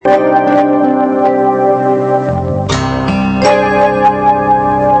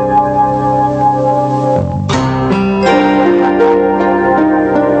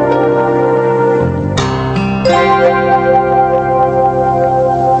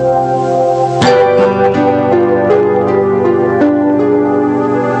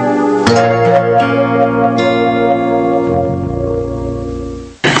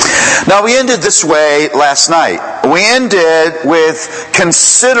Now, we ended this way last night. We ended with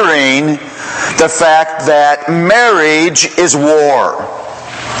considering the fact that marriage is war.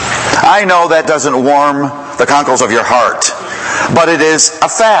 I know that doesn't warm the cockles of your heart, but it is a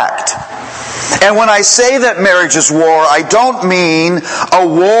fact. And when I say that marriage is war, I don't mean a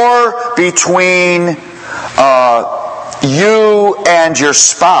war between you and your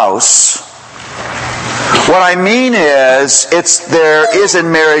spouse. What I mean is, there is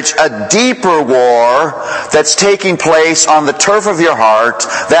in marriage a deeper war that's taking place on the turf of your heart.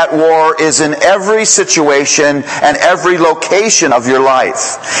 That war is in every situation and every location of your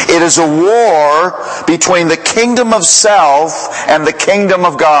life. It is a war between the kingdom of self and the kingdom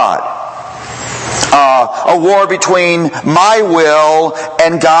of God. A war between my will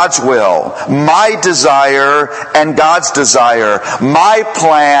and God's will, my desire and God's desire, my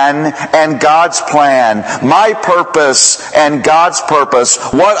plan and God's plan, my purpose and God's purpose,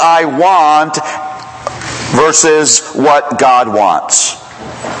 what I want versus what God wants.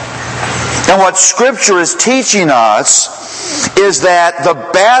 And what Scripture is teaching us is that the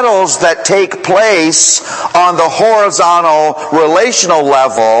battles that take place on the horizontal relational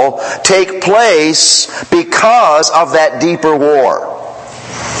level take place because of that deeper war.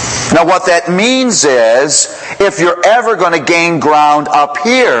 Now, what that means is, if you're ever going to gain ground up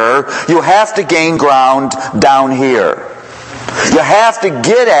here, you have to gain ground down here. You have to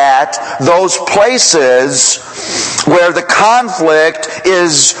get at those places where the conflict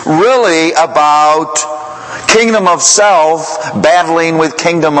is really about kingdom of self battling with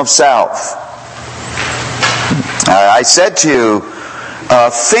kingdom of self. I said to you,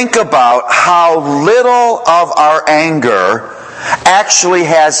 think about how little of our anger actually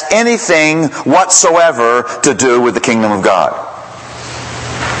has anything whatsoever to do with the kingdom of God.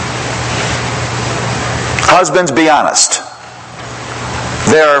 Husbands, be honest.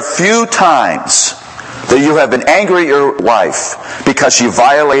 There are few times that you have been angry at your wife because she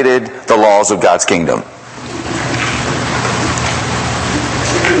violated the laws of God's kingdom.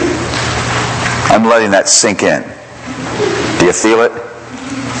 I'm letting that sink in. Do you feel it?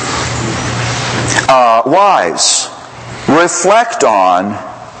 Wives, reflect on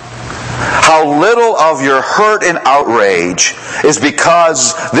how little of your hurt and outrage is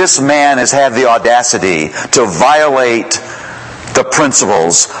because this man has had the audacity to violate the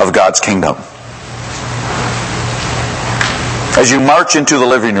principles of God's kingdom. As you march into the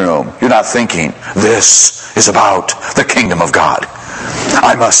living room, you're not thinking, this is about the kingdom of God.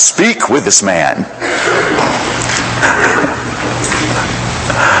 I must speak with this man.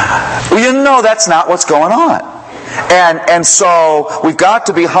 Well, you know that's not what's going on. And so we've got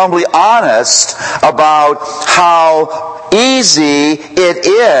to be humbly honest about how easy it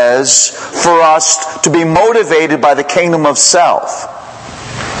is for us to be motivated by the kingdom of self.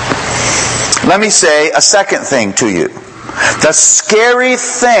 Let me say a second thing to you. The scary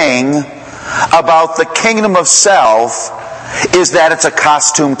thing about the kingdom of self is that it's a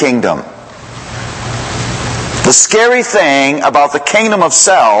costume kingdom. The scary thing about the kingdom of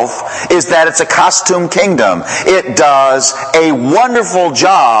self is that it's a costume kingdom. It does a wonderful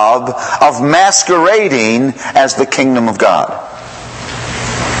job of masquerading as the kingdom of God.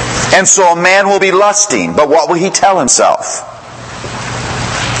 And so a man will be lusting, but what will he tell himself?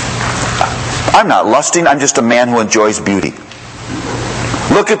 I'm not lusting, I'm just a man who enjoys beauty.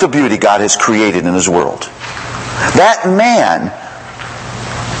 Look at the beauty God has created in His world. That man,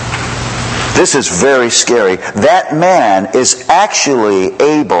 this is very scary, that man is actually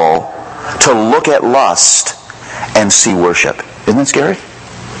able to look at lust and see worship. Isn't that scary?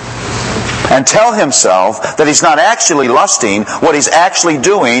 And tell himself that he's not actually lusting. What he's actually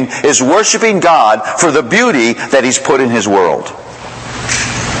doing is worshiping God for the beauty that He's put in His world.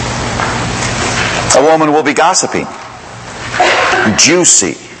 A woman will be gossiping.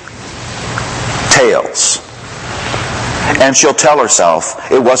 Juicy tales. And she'll tell herself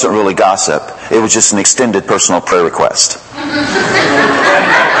it wasn't really gossip. It was just an extended personal prayer request.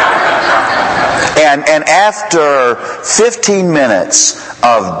 And after 15 minutes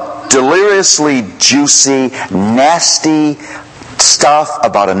of deliriously juicy, nasty stuff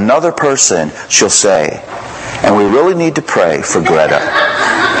about another person, she'll say, and we really need to pray for Greta.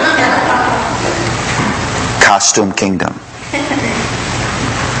 Costume kingdom.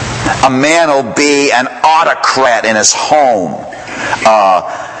 A man will be an autocrat in his home,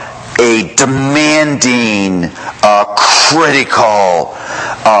 a demanding, critical,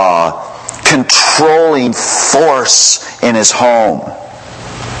 controlling force in his home.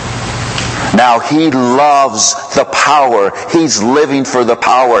 Now he loves the power. He's living for the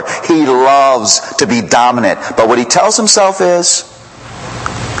power. He loves to be dominant. But what he tells himself is,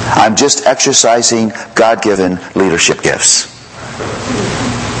 I'm just exercising God-given leadership gifts.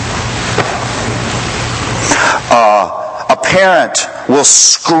 A parent will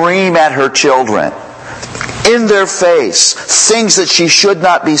scream at her children in their face things that she should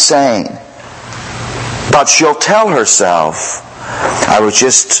not be saying. But she'll tell herself, I was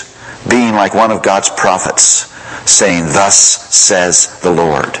just being like one of God's prophets, saying, thus says the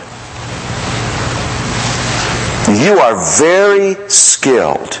Lord. You are very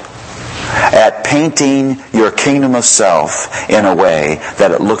skilled at painting your kingdom of self in a way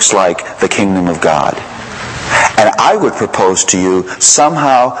that it looks like the kingdom of God. And I would propose to you,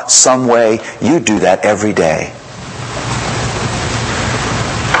 somehow, some way, you do that every day.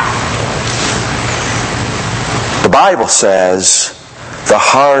 The Bible says the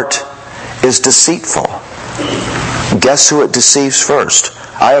heart is deceitful. Guess who it deceives first?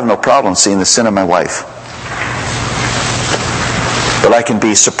 I have no problem seeing the sin of my wife. But I can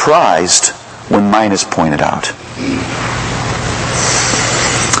be surprised when mine is pointed out.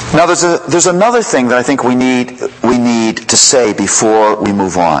 Now there's another thing that I think we need to say before we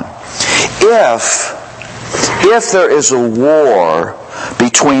move on. If there is a war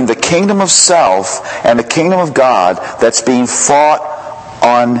between the kingdom of self and the kingdom of God that's being fought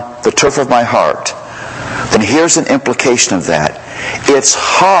on the turf of my heart, then here's an implication of that. It's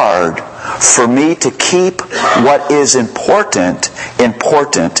hard for me to keep what is important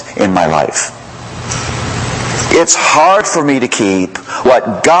in my life. It's hard for me to keep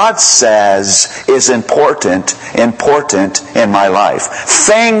what God says is important in my life.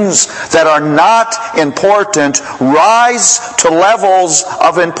 Things that are not important rise to levels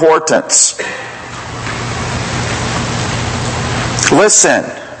of importance. Listen,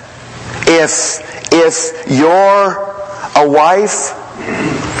 if you're a wife,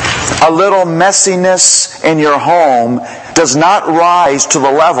 a little messiness in your home does not rise to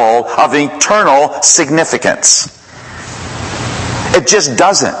the level of eternal significance. It just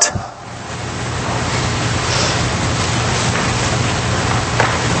doesn't.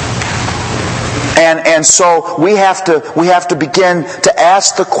 And so we have to begin to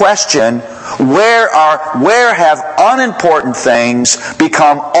ask the question, where have unimportant things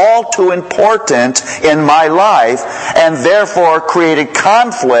become all too important in my life and therefore created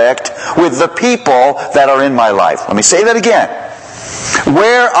conflict with the people that are in my life? Let me say that again.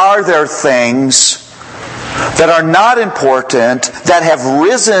 Where are there things that are not important, that have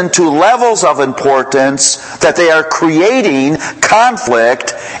risen to levels of importance, that they are creating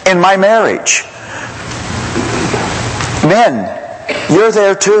conflict in my marriage? Men, you're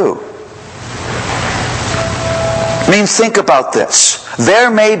there too. I mean, think about this. There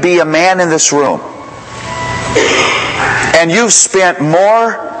may be a man in this room, and you've spent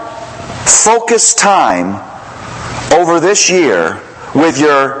more focused time over this year with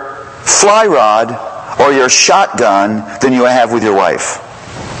your fly rod or your shotgun than you have with your wife.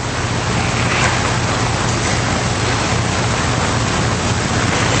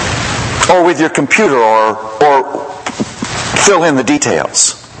 Or with your computer, or fill in the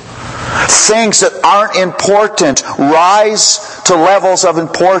details. Things that aren't important rise to levels of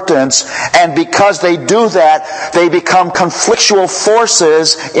importance, and because they do that, they become conflictual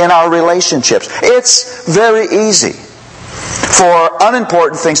forces in our relationships. It's very easy for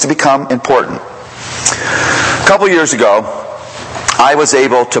unimportant things to become important. A couple years ago, I was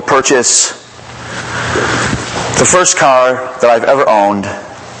able to purchase the first car that I've ever owned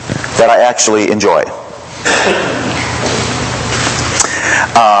that I actually enjoy.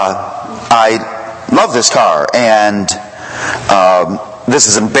 I love this car, and this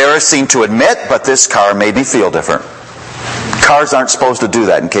is embarrassing to admit, but this car made me feel different. Cars aren't supposed to do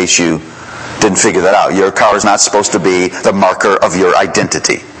that, in case you didn't figure that out. Your car is not supposed to be the marker of your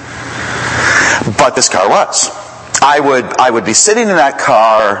identity. But this car was. I would be sitting in that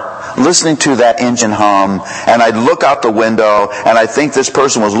car, listening to that engine hum, and I'd look out the window, and I think this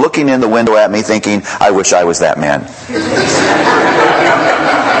person was looking in the window at me thinking, I wish I was that man.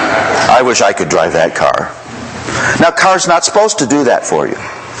 I wish I could drive that car. Now, car's not supposed to do that for you.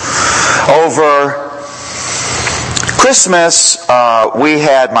 Over Christmas, we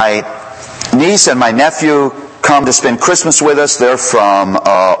had my niece and my nephew come to spend Christmas with us. They're from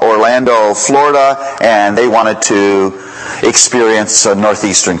Orlando, Florida, and they wanted to experience a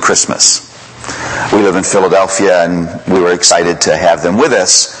Northeastern Christmas. We live in Philadelphia, and we were excited to have them with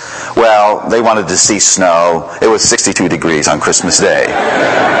us. Well, they wanted to see snow. It was 62 degrees on Christmas Day.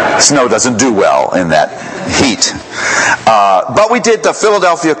 Snow doesn't do well in that heat. But we did the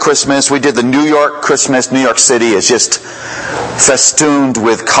Philadelphia Christmas. We did the New York Christmas. New York City is just festooned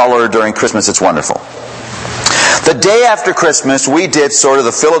with color during Christmas. It's wonderful. The day after Christmas, we did sort of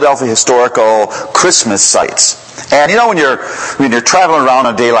the Philadelphia historical Christmas sites. And you know, when you're traveling around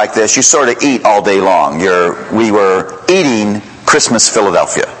on a day like this, you sort of eat all day long. We were eating Christmas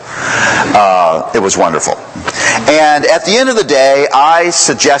Philadelphia. It was wonderful. And at the end of the day, I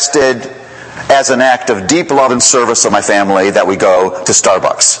suggested, as an act of deep love and service of my family, that we go to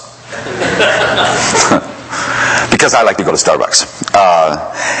Starbucks. Because I like to go to Starbucks.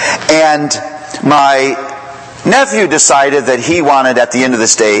 And my nephew decided that he wanted, at the end of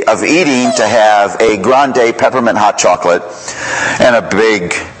this day of eating, to have a grande peppermint hot chocolate and a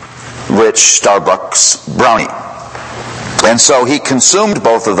big, rich Starbucks brownie. And so he consumed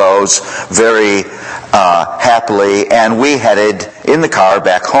both of those very happily, and we headed in the car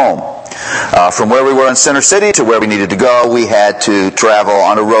back home. From where we were in Center City to where we needed to go, we had to travel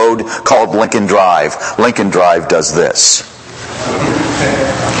on a road called Lincoln Drive. Lincoln Drive does this.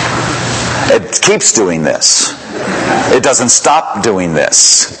 It keeps doing this. It doesn't stop doing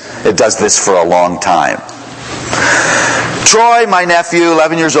this. It does this for a long time. Troy, my nephew,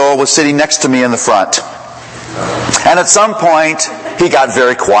 11 years old, was sitting next to me in the front. And at some point, he got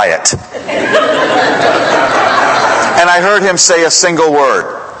very quiet. And I heard him say a single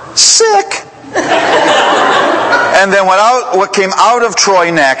word. Sick. And then what came out of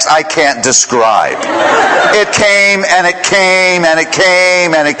Troy next, I can't describe. It came and it came and it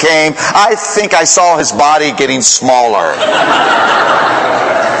came and it came. I think I saw his body getting smaller.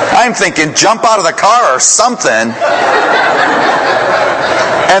 I'm thinking, jump out of the car or something.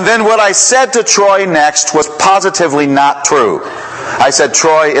 And then what I said to Troy next was positively not true. I said,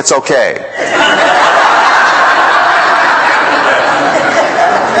 Troy, it's okay.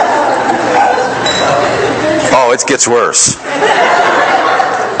 Oh, it gets worse.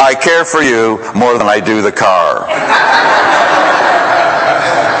 I care for you more than I do the car.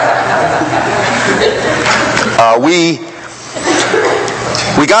 We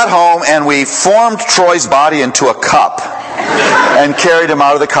got home and we formed Troy's body into a cup and carried him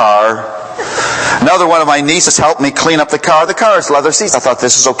out of the car. Another one of my nieces helped me clean up the car. The car has leather seats. I thought,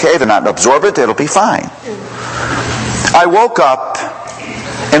 this is okay. They're not absorbent. It'll be fine. I woke up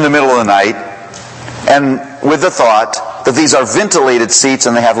in the middle of the night and with the thought that these are ventilated seats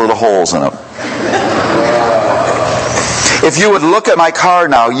and they have little holes in them. If you would look at my car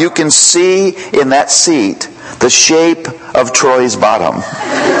now, you can see in that seat the shape of Troy's bottom.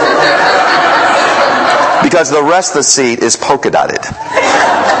 Because the rest of the seat is polka dotted.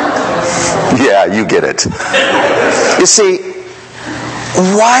 Yeah, you get it. You see,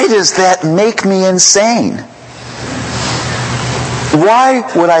 why does that make me insane? Why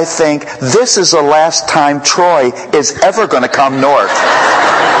would I think this is the last time Troy is ever going to come north?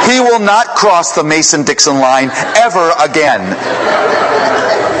 He will not cross the Mason-Dixon line ever again.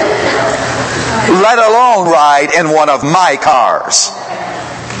 Let alone ride in one of my cars.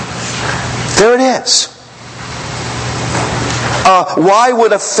 There it is. Why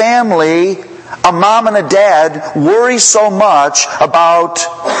would a family, a mom and a dad, worry so much about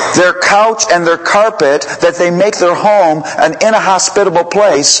their couch and their carpet that they make their home an inhospitable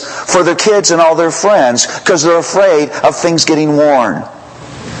place for their kids and all their friends because they're afraid of things getting worn?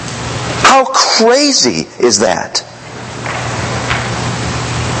 How crazy is that?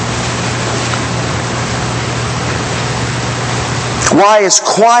 Why is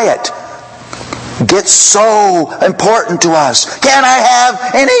quiet get so important to us? Can I have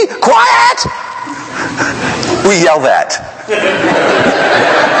any quiet? We yell that.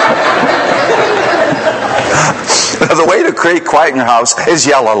 The way to create quiet in your house is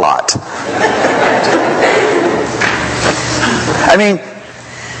yell a lot. I mean,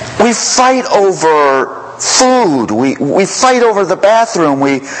 we fight over food. We fight over the bathroom.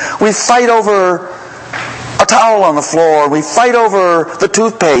 We fight over a towel on the floor. We fight over the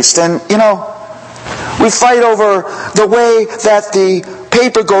toothpaste. And, we fight over the way that the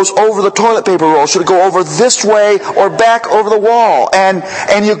paper goes over the toilet paper roll. Should it go over this way or back over the wall? And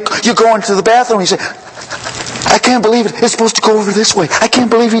you go into the bathroom and you say, I can't believe it. It's supposed to go over this way. I can't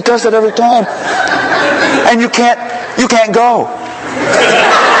believe he does that every time. And you can't go.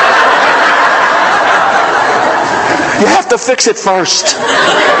 You have to fix it first.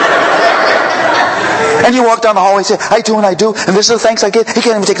 And you walk down the hallway and say, I do and I do, and this is the thanks I get. He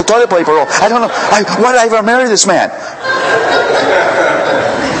can't even take the toilet paper roll. I don't know. Why did I ever marry this man?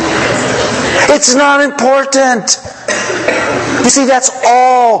 It's not important. You see, that's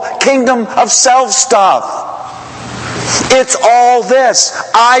all kingdom of self stuff. It's all this.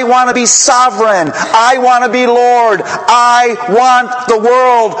 I want to be sovereign. I want to be Lord. I want the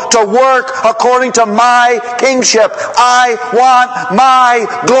world to work according to my kingship. I want my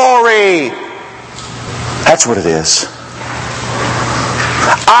glory. That's what it is.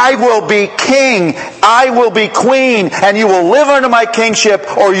 I will be king, I will be queen, and you will live under my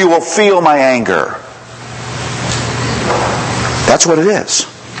kingship or you will feel my anger. That's what it is.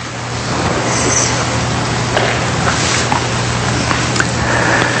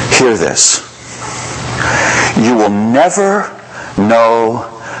 Hear this. You will never know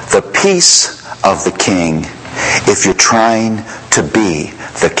the peace of the king if you're trying to be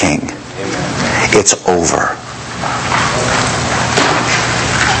the king. It's over.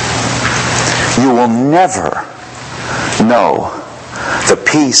 You will never know the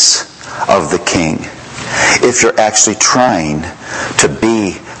peace of the king if you're actually trying to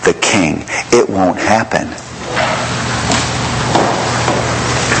be the king. It won't happen.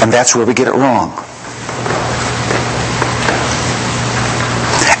 And that's where we get it wrong.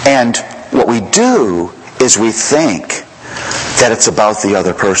 And what we do is we think that it's about the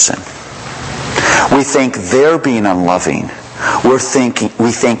other person. We think they're being unloving. We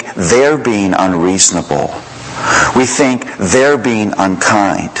think they're being unreasonable. We think they're being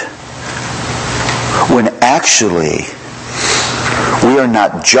unkind. When actually, we are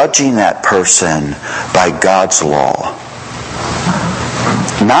not judging that person by God's law.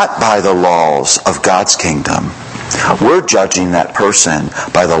 Not by the laws of God's kingdom. We're judging that person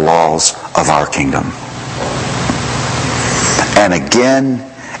by the laws of our kingdom. And again,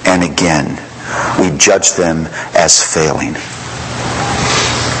 we judge them as failing.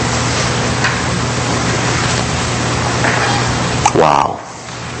 Wow.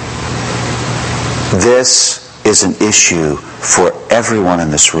 This is an issue for everyone in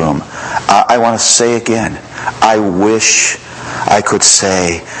this room. I want to say again, I wish I could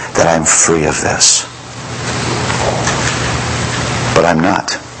say that I'm free of this. But I'm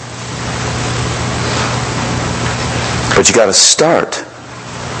not. But you got to start.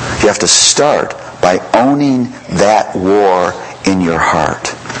 You have to start by owning that war in your heart.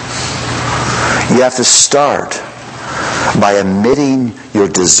 You have to start by admitting your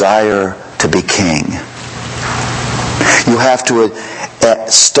desire to be king. You have to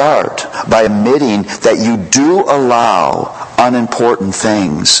start by admitting that you do allow unimportant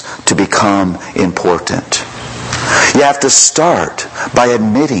things to become important. You have to start by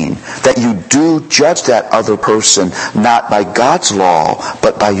admitting that you do judge that other person not by God's law,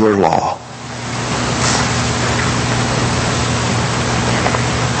 but by your law.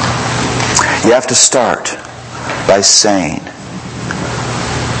 You have to start by saying,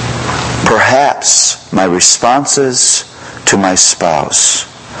 perhaps my responses to my spouse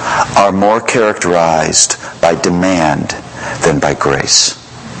are more characterized by demand than by grace.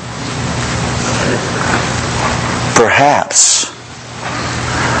 Perhaps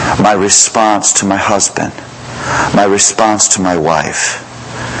my response to my husband, my response to my wife,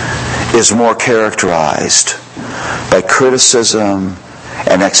 is more characterized by criticism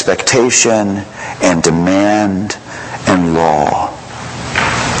and expectation and demand and law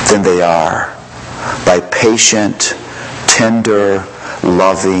than they are by patient, tender,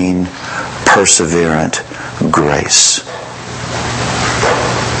 loving, perseverant grace.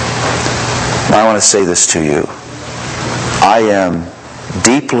 Now I want to say this to you. I am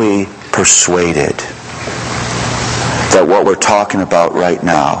deeply persuaded that what we're talking about right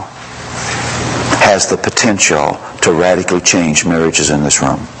now has the potential to radically change marriages in this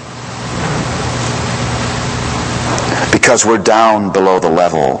room. Because we're down below the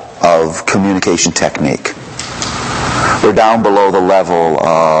level of communication technique. We're down below the level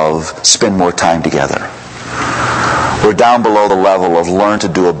of spend more time together. We're down below the level of learn to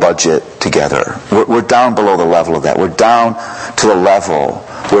do a budget together. We're down below the level of that. We're down to the level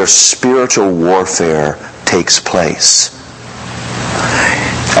where spiritual warfare takes place.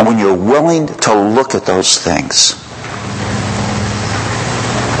 And when you're willing to look at those things,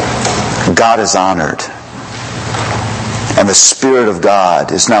 God is honored. And the Spirit of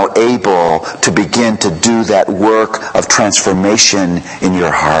God is now able to begin to do that work of transformation in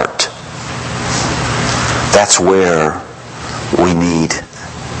your heart. That's where we need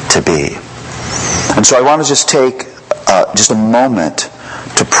to be. And so I want to just take just a moment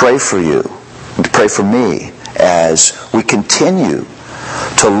to pray for you, and to pray for me as we continue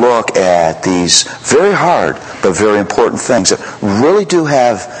to look at these very hard but very important things that really do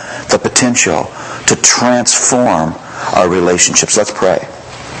have the potential to transform our relationships. Let's pray.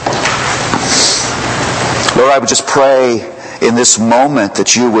 Lord, I would just pray in this moment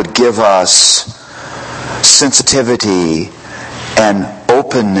that you would give us sensitivity and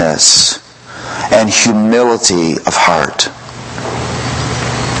openness and humility of heart.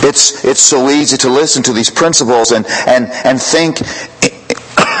 It's so easy to listen to these principles and think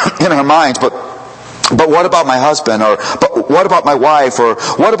in our minds, but But what about my husband? Or but what about my wife? Or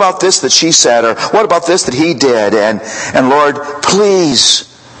what about this that she said? Or what about this that he did? And Lord, please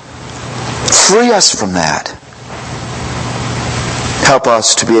free us from that. Help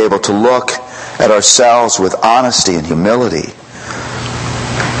us to be able to look at ourselves with honesty and humility.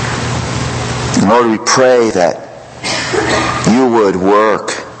 And Lord, we pray that you would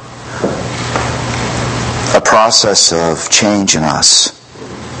work a process of change in us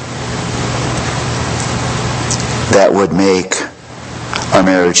that would make our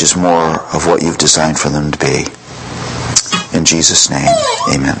marriages more of what you've designed for them to be. In Jesus' name,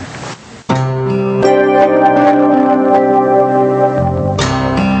 amen.